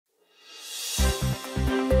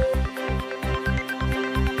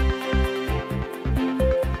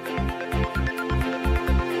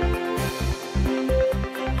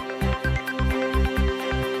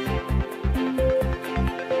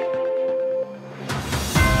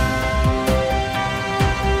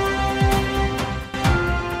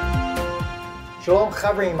Shalom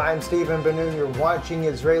Chavrim, I'm Stephen Ben-Nun. You're watching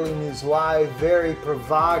Israeli News Live. Very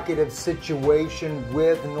provocative situation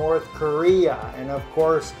with North Korea. And of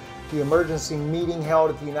course, the emergency meeting held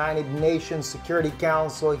at the United Nations Security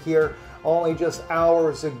Council here only just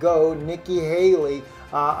hours ago. Nikki Haley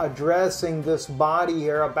addressing this body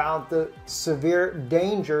here about the severe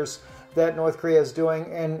dangers that North Korea is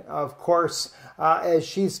doing. And of course, as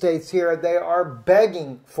she states here, they are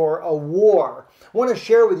begging for a war. I want to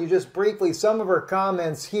share with you just briefly some of her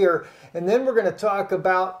comments here, and then we're going to talk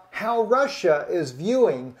about how Russia is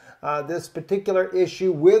viewing this particular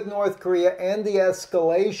issue with North Korea and the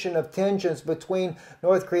escalation of tensions between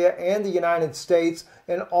North Korea and the United States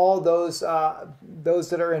and all those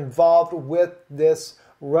that are involved with this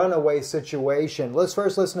runaway situation. Let's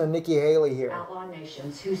first listen to Nikki Haley here. Outlaw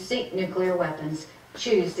nations who seek nuclear weapons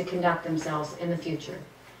choose to conduct themselves in the future.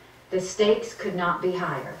 The stakes could not be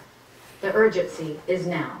higher. The urgency is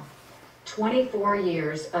now. 24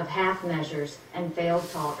 years of half measures and failed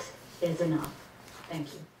talks is enough.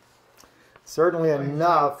 Thank you. Certainly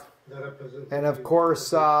enough. And of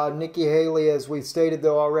course, Nikki Haley, as we stated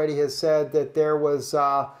though already, has said that there was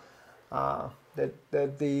that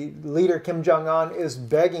the leader Kim Jong-un is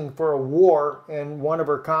begging for a war in one of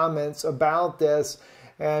her comments about this.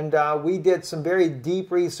 And we did some very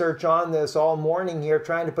deep research on this all morning here,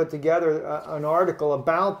 trying to put together an article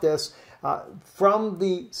about this from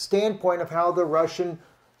the standpoint of how the Russian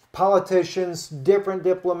politicians, different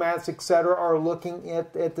diplomats, etc., are looking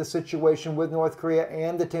at the situation with North Korea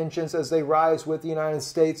and the tensions as they rise with the United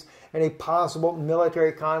States and a possible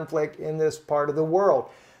military conflict in this part of the world.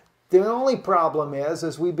 The only problem is,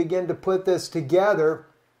 as we begin to put this together,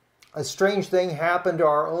 a strange thing happened to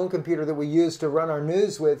our own computer that we use to run our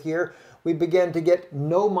news with here. We began to get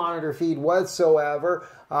no monitor feed whatsoever,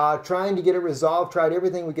 trying to get it resolved, tried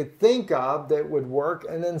everything we could think of that would work,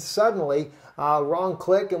 and then suddenly, wrong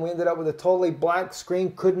click, and we ended up with a totally black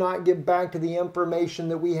screen, could not get back to the information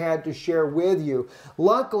that we had to share with you.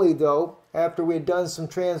 Luckily, though, after we had done some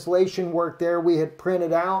translation work there, we had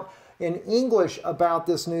printed out in English about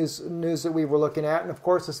this news that we were looking at. And of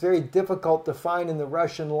course, it's very difficult to find in the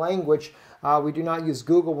Russian language. We do not use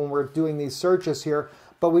Google when we're doing these searches here.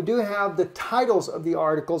 But we do have the titles of the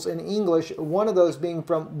articles in English, one of those being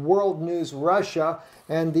from World News Russia,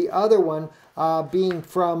 and the other one being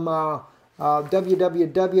from www.vz,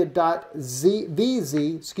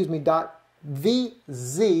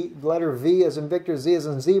 letter V as in Victor, Z as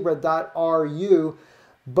in zebra.ru.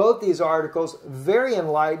 Both these articles very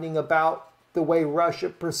enlightening about the way Russia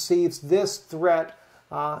perceives this threat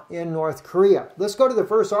in North Korea. Let's go to the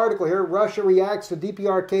first article here. Russia reacts to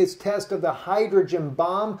DPRK's test of the hydrogen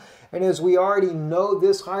bomb. And as we already know,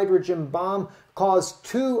 this hydrogen bomb caused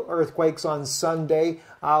 2 earthquakes on Sunday.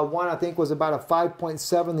 One, I think, was about a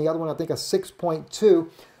 5.7. The other one, I think, a 6.2.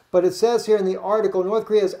 But it says here in the article, North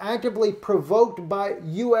Korea is actively provoked by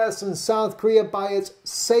U.S. and South Korea by its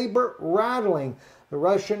saber rattling. The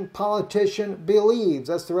Russian politician believes,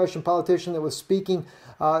 that's the Russian politician that was speaking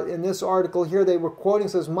in this article here. They were quoting,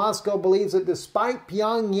 says, Moscow believes that despite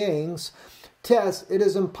Pyongyang's tests, it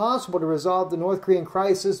is impossible to resolve the North Korean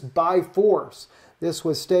crisis by force. This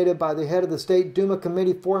was stated by the head of the State Duma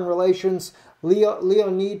Committee Foreign Relations,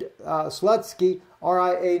 Leonid Slutsky.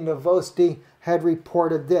 RIA Novosti had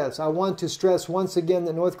reported this. I want to stress once again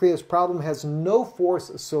that North Korea's problem has no force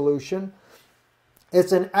solution.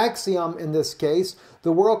 It's an axiom in this case.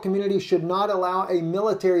 The world community should not allow a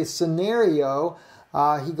military scenario,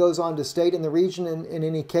 he goes on to state, in the region in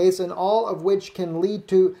any case, and all of which can lead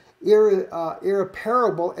to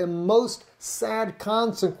irreparable and most sad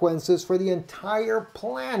consequences for the entire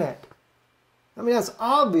planet. I mean, that's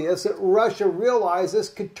obvious that Russia realized this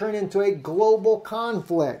could turn into a global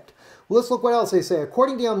conflict. Well, let's look what else they say.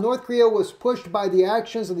 According to him, North Korea was pushed by the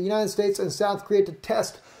actions of the United States and South Korea to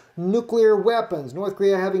test nuclear weapons. North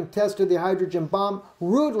Korea, having tested the hydrogen bomb,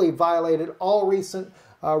 rudely violated all recent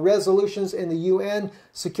resolutions in the UN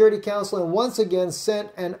Security Council and once again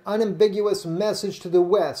sent an unambiguous message to the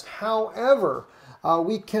West. However,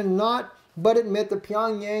 we cannot but admit that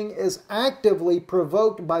Pyongyang is actively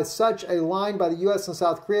provoked by such a line by the U.S. and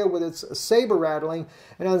South Korea with its saber rattling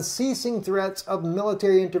and unceasing threats of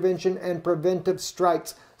military intervention and preventive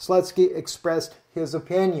strikes. Slutsky expressed his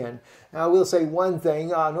opinion. Now, I will say one thing.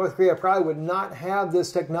 North Korea probably would not have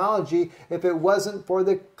this technology if it wasn't for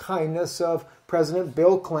the kindness of President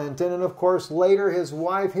Bill Clinton and, of course, later his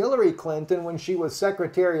wife Hillary Clinton when she was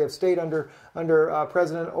Secretary of State under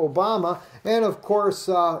President Obama, and, of course,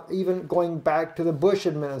 even going back to the Bush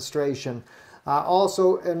administration.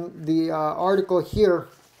 Also, in the article here,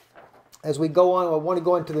 As we go on, I want to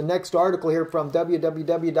go into the next article here from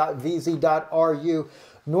www.vz.ru.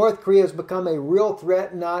 North Korea has become a real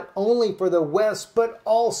threat not only for the West, but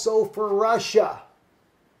also for Russia.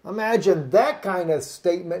 Imagine that kind of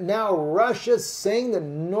statement. Now Russia's saying that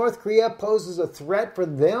North Korea poses a threat for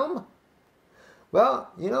them?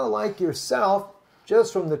 Well, you know, like yourself,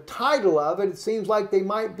 just from the title of it, it seems like they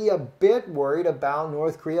might be a bit worried about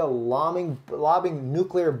North Korea lobbing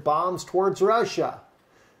nuclear bombs towards Russia.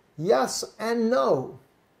 Yes and no.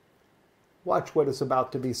 Watch what is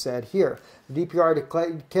about to be said here. The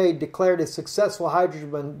DPRK declared a successful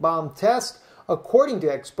hydrogen bomb test. According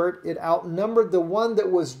to experts, it outnumbered the one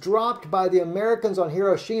that was dropped by the Americans on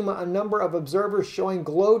Hiroshima, a number of observers showing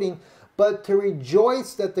gloating, but to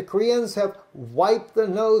rejoice that the Koreans have wiped the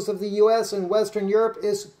nose of the U.S. and Western Europe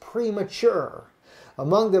is premature.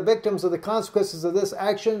 Among the victims of the consequences of this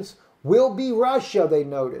actions will be Russia, they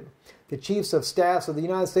noted. The chiefs of staffs of the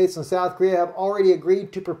United States and South Korea have already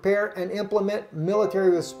agreed to prepare and implement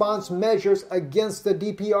military response measures against the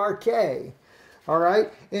DPRK. All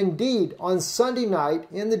right. Indeed, on Sunday night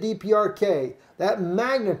in the DPRK, that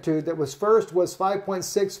magnitude that was first was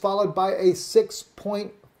 5.6, followed by a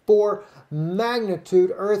 6.4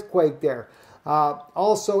 magnitude earthquake there.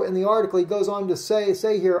 Also in the article, he goes on to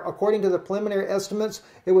say here, according to the preliminary estimates,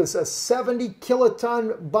 it was a 70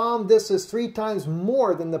 kiloton bomb. This is 3 times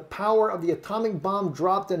more than the power of the atomic bomb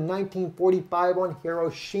dropped in 1945 on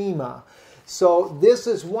Hiroshima. So this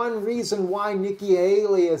is one reason why Nikki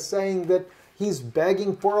Haley is saying that he's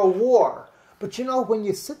begging for a war. But you know, when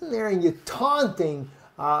you're sitting there and you're taunting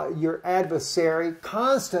your adversary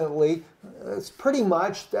constantly, it's pretty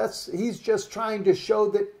much, he's just trying to show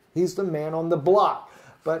that he's the man on the block.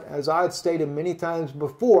 But as I've stated many times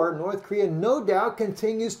before, North Korea no doubt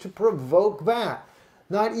continues to provoke that.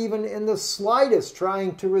 Not even in the slightest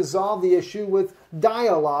trying to resolve the issue with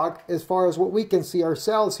dialogue as far as what we can see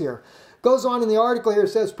ourselves here. Goes on in the article here,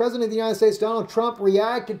 says President of the United States Donald Trump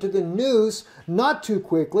reacted to the news not too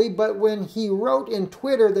quickly, but when he wrote in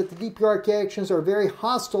Twitter that the DPRK actions are very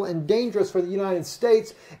hostile and dangerous for the United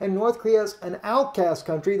States, and North Korea is an outcast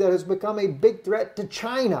country that has become a big threat to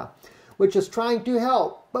China, which is trying to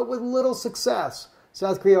help, but with little success.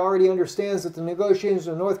 South Korea already understands that the negotiations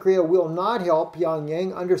with North Korea will not help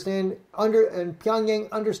Pyongyang, and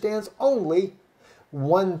Pyongyang understands only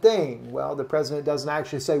one thing. Well, the president doesn't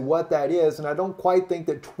actually say what that is, and I don't quite think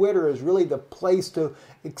that Twitter is really the place to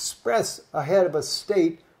express ahead of a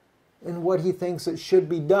state in what he thinks it should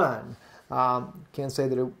be done. Can't say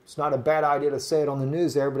that it's not a bad idea to say it on the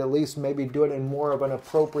news there, but at least maybe do it in more of an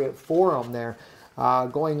appropriate forum there.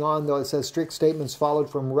 Going on, though, it says strict statements followed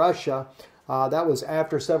from Russia. That was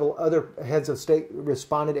after several other heads of state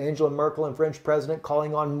responded. Angela Merkel and French president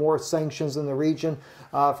calling on more sanctions in the region.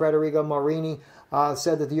 Federica Mogherini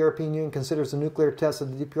said that the European Union considers the nuclear test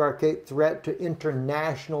of the DPRK threat to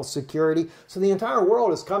international security. So the entire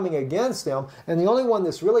world is coming against them, and the only one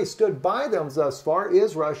that's really stood by them thus far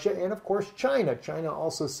is Russia and, of course, China. China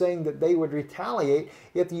also saying that they would retaliate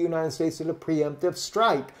if the United States did a preemptive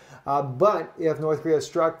strike. But if North Korea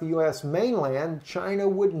struck the U.S. mainland, China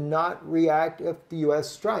would not react if the U.S.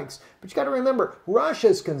 strikes. But you got to remember,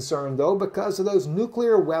 Russia's concerned, though, because of those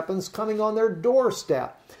nuclear weapons coming on their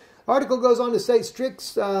doorstep. Article goes on to say strict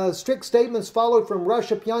statements followed from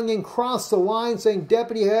Russia. Pyongyang crossed the line, saying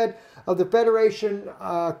Deputy Head of the Federation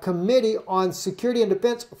Committee on Security and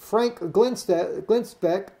Defense, Frank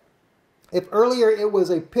Glintsbeck, if earlier it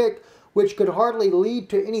was a pick which could hardly lead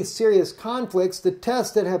to any serious conflicts, the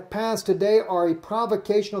tests that have passed today are a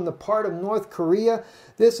provocation on the part of North Korea.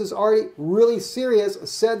 This is already really serious,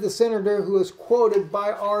 said the senator, who is quoted by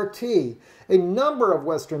RT. A number of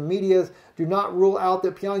Western media do not rule out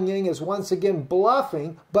that Pyongyang is once again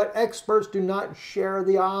bluffing, but experts do not share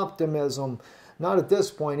the optimism. Not at this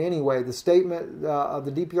point anyway. The statement of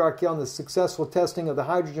the DPRK on the successful testing of the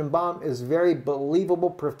hydrogen bomb is very believable.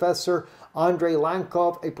 Professor Andrei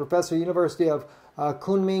Lankov, a professor at the University of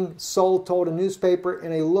Kunming, Seoul, told a newspaper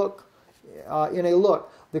in a look,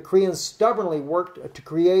 the Koreans stubbornly worked to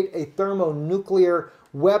create a thermonuclear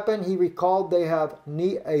weapon. He recalled they have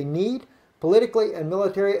a need, politically and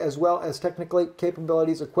military, as well as technically,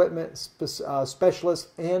 capabilities, equipment, specialists,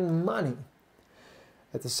 and money.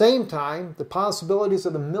 At the same time, the possibilities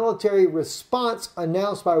of a military response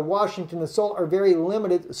announced by Washington and Seoul are very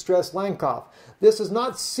limited, stressed Lankov. This is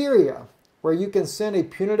not Syria, where you can send a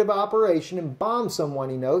punitive operation and bomb someone,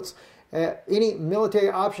 he notes. Any military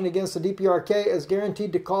option against the DPRK is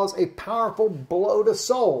guaranteed to cause a powerful blow to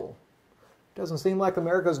Seoul. Doesn't seem like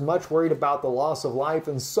America's much worried about the loss of life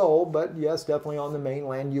in Seoul, but yes, definitely on the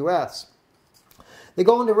mainland U.S. They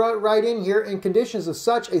go on to write in here, in conditions of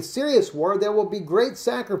such a serious war, there will be great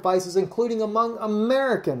sacrifices, including among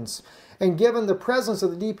Americans. And given the presence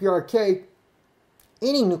of the DPRK,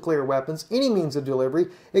 any nuclear weapons, any means of delivery,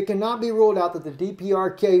 it cannot be ruled out that the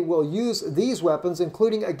DPRK will use these weapons,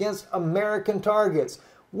 including against American targets,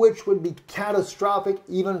 which would be catastrophic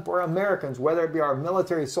even for Americans, whether it be our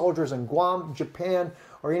military soldiers in Guam, Japan,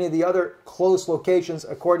 or any of the other close locations,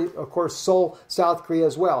 of course, Seoul, South Korea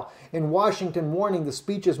as well. In Washington warning, the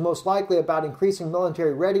speech is most likely about increasing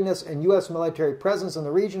military readiness and U.S. military presence in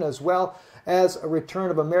the region, as well as a return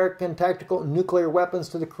of American tactical nuclear weapons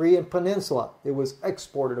to the Korean Peninsula. It was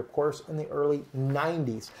exported, of course, in the early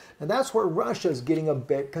 90s. And that's where Russia is getting a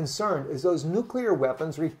bit concerned, is those nuclear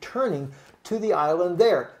weapons returning to the island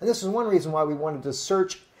there. And this is one reason why we wanted to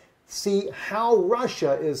see how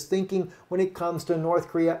Russia is thinking when it comes to North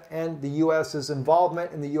Korea and the U.S.'s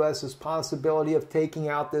involvement and the U.S.'s possibility of taking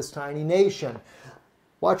out this tiny nation.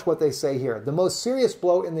 Watch what they say here. The most serious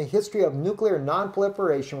blow in the history of nuclear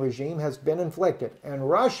non-proliferation regime has been inflicted, and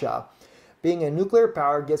Russia, being a nuclear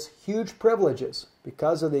power, gets huge privileges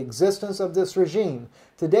because of the existence of this regime.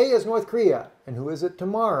 Today is North Korea, and who is it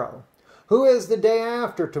tomorrow? Who is the day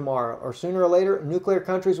after tomorrow? Or sooner or later, nuclear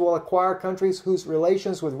countries will acquire countries whose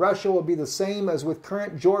relations with Russia will be the same as with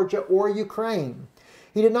current Georgia or Ukraine.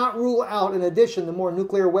 He did not rule out, in addition, the more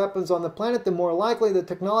nuclear weapons on the planet, the more likely the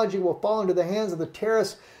technology will fall into the hands of the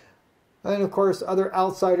terrorists and, of course, other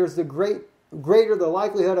outsiders, the greater the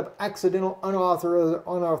likelihood of accidental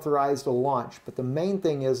unauthorized launch. But the main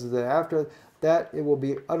thing is that after that, it will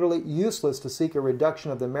be utterly useless to seek a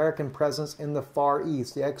reduction of the American presence in the Far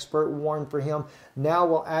East. The expert warned for him now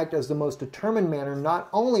will act as the most determined manner, not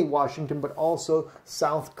only Washington, but also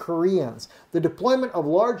South Koreans. The deployment of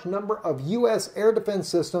large number of U.S. air defense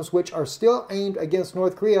systems, which are still aimed against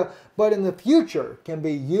North Korea, but in the future can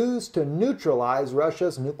be used to neutralize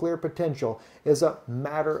Russia's nuclear potential, is a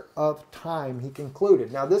matter of time, he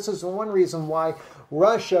concluded. Now, this is one reason why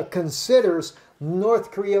Russia considers North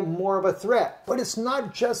Korea more of a threat. But it's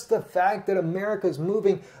not just the fact that America is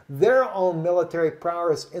moving their own military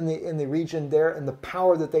prowess in the region there and the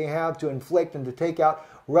power that they have to inflict and to take out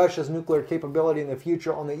Russia's nuclear capability in the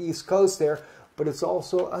future on the East Coast there, but it's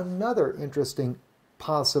also another interesting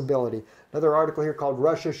possibility. Another article here called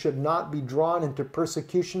Russia Should Not Be Drawn into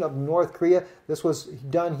Persecution of North Korea. This was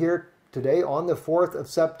done here today on the 4th of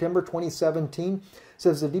September 2017.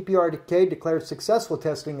 Says the DPRK declared successful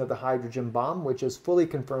testing of the hydrogen bomb, which is fully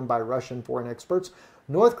confirmed by Russian foreign experts.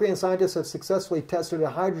 North Korean scientists have successfully tested a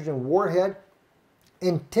hydrogen warhead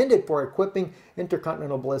intended for equipping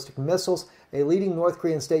intercontinental ballistic missiles. A leading North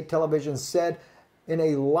Korean state television said in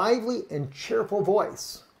a lively and cheerful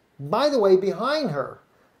voice. By the way, behind her,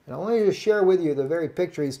 and I want to share with you the very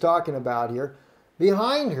picture he's talking about here.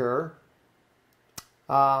 Behind her,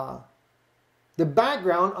 the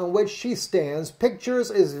background on which she stands, pictures,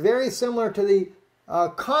 is very similar to the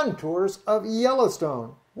contours of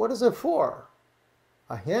Yellowstone. What is it for?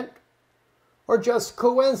 A hint? Or just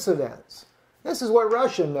coincidence? This is what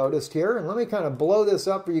Russia noticed here, and let me kind of blow this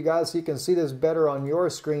up for you guys so you can see this better on your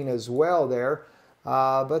screen as well there.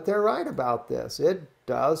 But they're right about this. It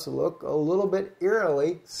does look a little bit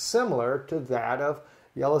eerily similar to that of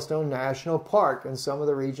Yellowstone National Park and some of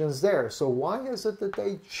the regions there. So why is it that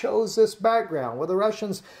they chose this background? Well, the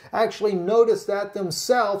Russians actually noticed that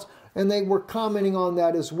themselves, and they were commenting on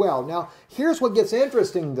that as well. Now, here's what gets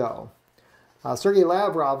interesting, though. Sergei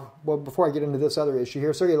Lavrov, well, before I get into this other issue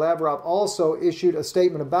here, Sergei Lavrov also issued a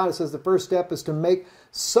statement about it. It says the first step is to make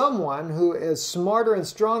someone who is smarter and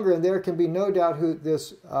stronger, and there can be no doubt who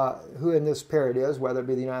in this pair it is, whether it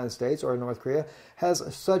be the United States or North Korea, has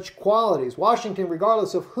such qualities. Washington,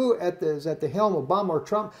 regardless of who is at the helm, Obama or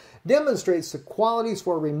Trump, demonstrates the qualities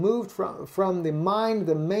for removed from the mind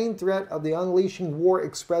the main threat of the unleashing war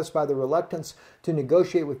expressed by the reluctance to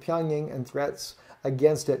negotiate with Pyongyang and threats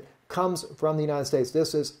against it comes from the United States.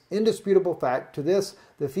 This is indisputable fact. To this,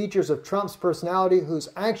 the features of Trump's personality, whose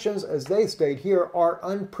actions, as they state here, are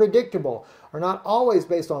unpredictable, are not always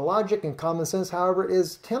based on logic and common sense. However, it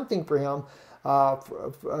is tempting for him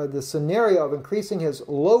the scenario of increasing his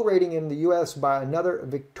low rating in the U.S. by another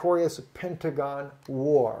victorious Pentagon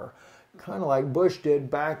war. Kind of like Bush did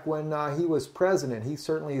back when he was president. He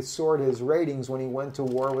certainly soared his ratings when he went to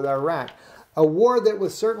war with Iraq. A war that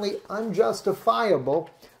was certainly unjustifiable.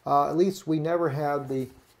 At least we never had the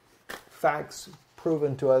facts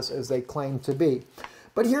proven to us as they claim to be.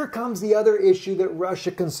 But here comes the other issue that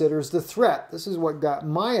Russia considers the threat. This is what got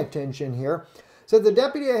my attention here. So the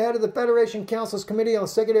deputy head of the Federation Council's Committee on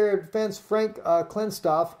Secretary of Defense, Frank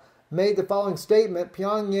Klinstoff, made the following statement: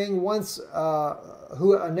 Pyongyang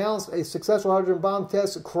who announced a successful hydrogen bomb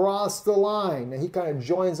test crossed the line. And he kind of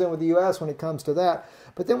joins in with the U.S. when it comes to that.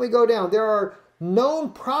 But then we go down. There are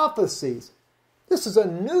known prophecies. This is a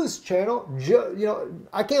news channel.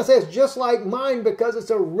 I can't say it's just like mine because it's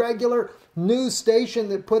a regular news station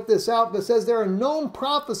that put this out, but says there are known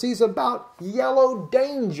prophecies about yellow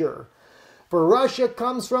danger. For Russia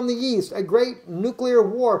comes from the east, a great nuclear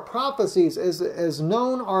war. Prophecies as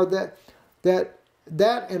known are that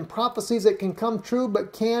and prophecies that can come true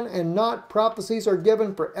but can and not. Prophecies are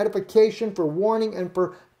given for edification, for warning, and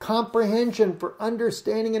for comprehension, for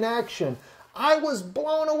understanding and action. I was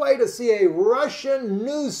blown away to see a Russian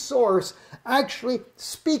news source actually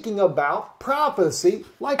speaking about prophecy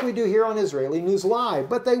like we do here on Israeli News Live,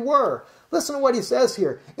 but they were. Listen to what he says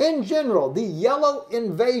here. In general, the yellow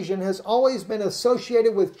invasion has always been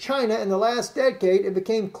associated with China. In the last decade, it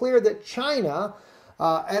became clear that China,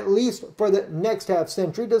 at least for the next half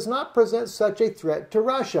century, does not present such a threat to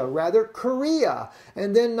Russia, rather Korea.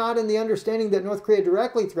 And then not in the understanding that North Korea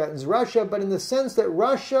directly threatens Russia, but in the sense that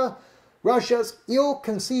Russia's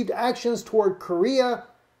ill-conceived actions toward Korea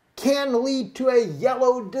can lead to a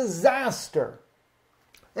yellow disaster.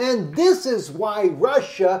 And this is why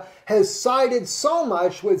Russia has sided so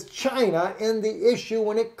much with China in the issue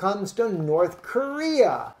when it comes to North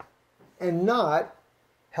Korea and not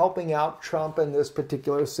helping out Trump in this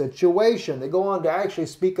particular situation. They go on to actually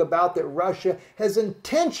speak about that Russia has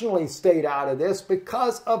intentionally stayed out of this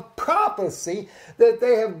because of prophecy that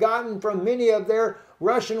they have gotten from many of their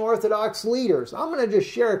Russian Orthodox leaders. I'm going to just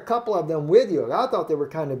share a couple of them with you. I thought they were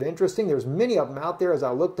kind of interesting. There's many of them out there as I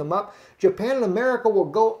looked them up. Japan and America will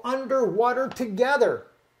go underwater together.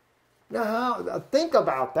 Now, think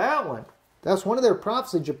about that one. That's one of their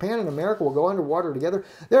prophecies. Japan and America will go underwater together.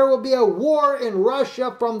 There will be a war in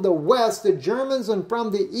Russia from the west, the Germans, and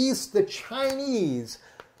from the east, the Chinese.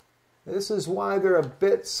 This is why they're a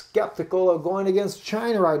bit skeptical of going against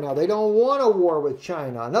China right now. They don't want a war with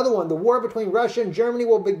China. Another one, the war between Russia and Germany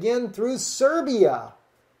will begin through Serbia.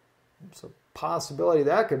 It's a possibility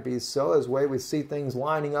that could be so, as the way we see things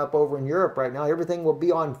lining up over in Europe right now. Everything will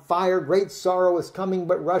be on fire. Great sorrow is coming,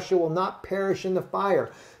 but Russia will not perish in the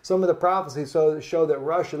fire. Some of the prophecies show that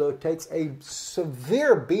Russia, though, takes a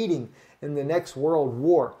severe beating in the next world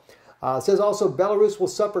war. It says also Belarus will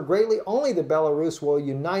suffer greatly. Only the Belarus will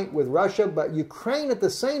unite with Russia, but Ukraine at the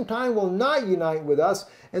same time will not unite with us.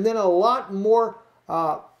 And then a lot more,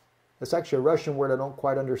 it's actually a Russian word I don't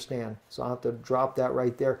quite understand, so I'll have to drop that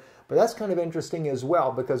right there. But that's kind of interesting as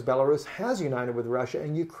well, because Belarus has united with Russia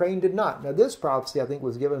and Ukraine did not. Now this prophecy I think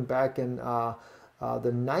was given back in the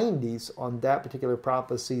 90s on that particular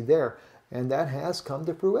prophecy there. And that has come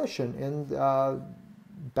to fruition in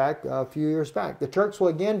back a few years back. The Turks will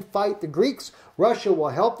again fight the Greeks. Russia will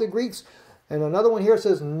help the Greeks. And another one here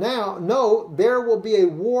says, now, no, there will be a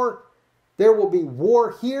war. There will be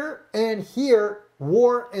war here and here,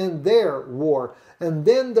 war and there, war. And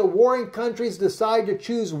then the warring countries decide to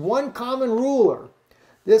choose one common ruler.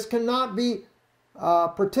 This cannot be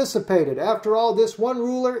participated. After all, this one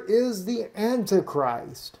ruler is the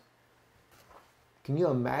Antichrist. Can you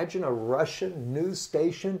imagine a Russian news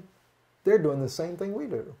station? They're doing the same thing we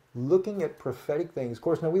do, looking at prophetic things. Of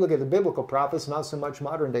course, now we look at the biblical prophets, not so much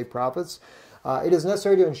modern-day prophets. It is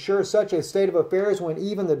necessary to ensure such a state of affairs when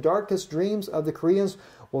even the darkest dreams of the Koreans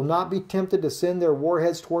will not be tempted to send their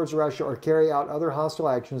warheads towards Russia or carry out other hostile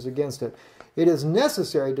actions against it. It is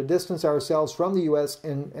necessary to distance ourselves from the U.S.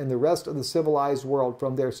 and the rest of the civilized world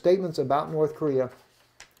from their statements about North Korea.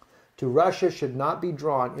 To Russia should not be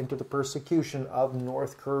drawn into the persecution of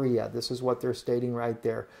North Korea. This is what they're stating right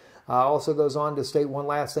there. Also goes on to state one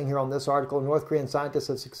last thing here on this article. North Korean scientists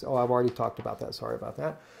have... Oh, I've already talked about that. Sorry about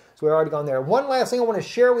that. So we've already gone there. One last thing I want to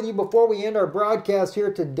share with you before we end our broadcast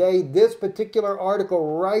here today. This particular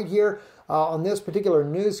article right here on this particular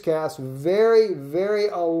newscast. Very, very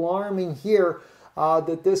alarming here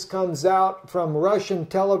that this comes out from Russian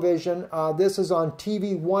television. This is on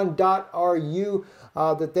tv1.ru.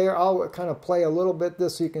 That there, I'll kind of play a little bit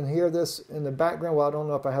this so you can hear this in the background. Well, I don't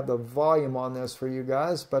know if I have the volume on this for you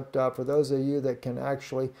guys, but for those of you that can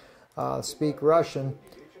actually speak Russian,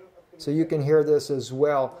 so you can hear this as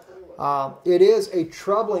well. It is a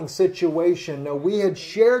troubling situation. Now, we had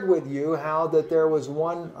shared with you how that there was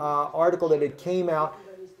one article that had came out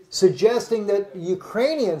suggesting that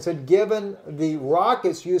Ukrainians had given the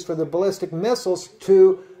rockets used for the ballistic missiles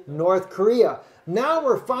to North Korea. Now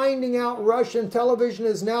we're finding out Russian television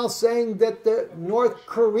is now saying that North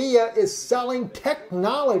Korea is selling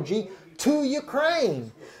technology to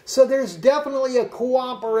Ukraine. So there's definitely a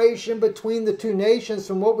cooperation between the two nations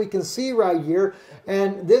from what we can see right here.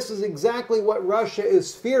 And this is exactly what Russia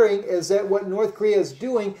is fearing, is that what North Korea is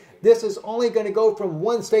doing, this is only going to go from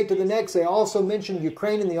one state to the next. They also mentioned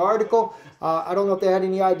Ukraine in the article. I don't know if they had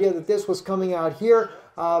any idea that this was coming out here,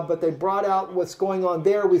 but they brought out what's going on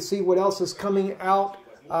there. We see what else is coming out.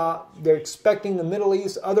 They're expecting the Middle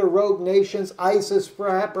East, other rogue nations, ISIS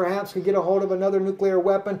perhaps could get a hold of another nuclear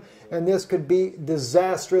weapon, and this could be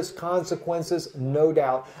disastrous consequences, no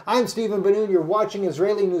doubt. I'm Stephen Ben-Nun. You're watching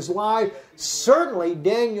Israeli News Live. Certainly,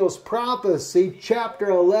 Daniel's prophecy,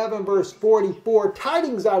 chapter 11, verse 44,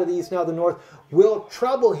 tidings out of the east, now the north, will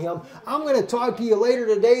trouble him. I'm going to talk to you later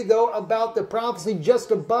today, though, about the prophecy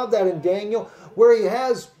just above that in Daniel, where he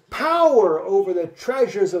has power over the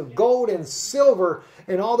treasures of gold and silver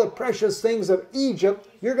and all the precious things of Egypt.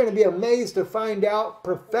 You're going to be amazed to find out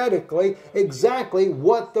prophetically exactly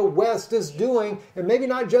what the West is doing. And maybe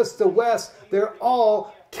not just the West, they're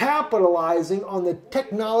all capitalizing on the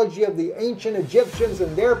technology of the ancient Egyptians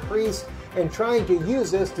and their priests and trying to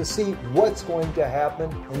use this to see what's going to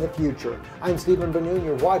happen in the future. I'm Stephen Ben-Nun.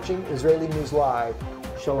 You're watching Israeli News Live.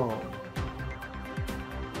 Shalom.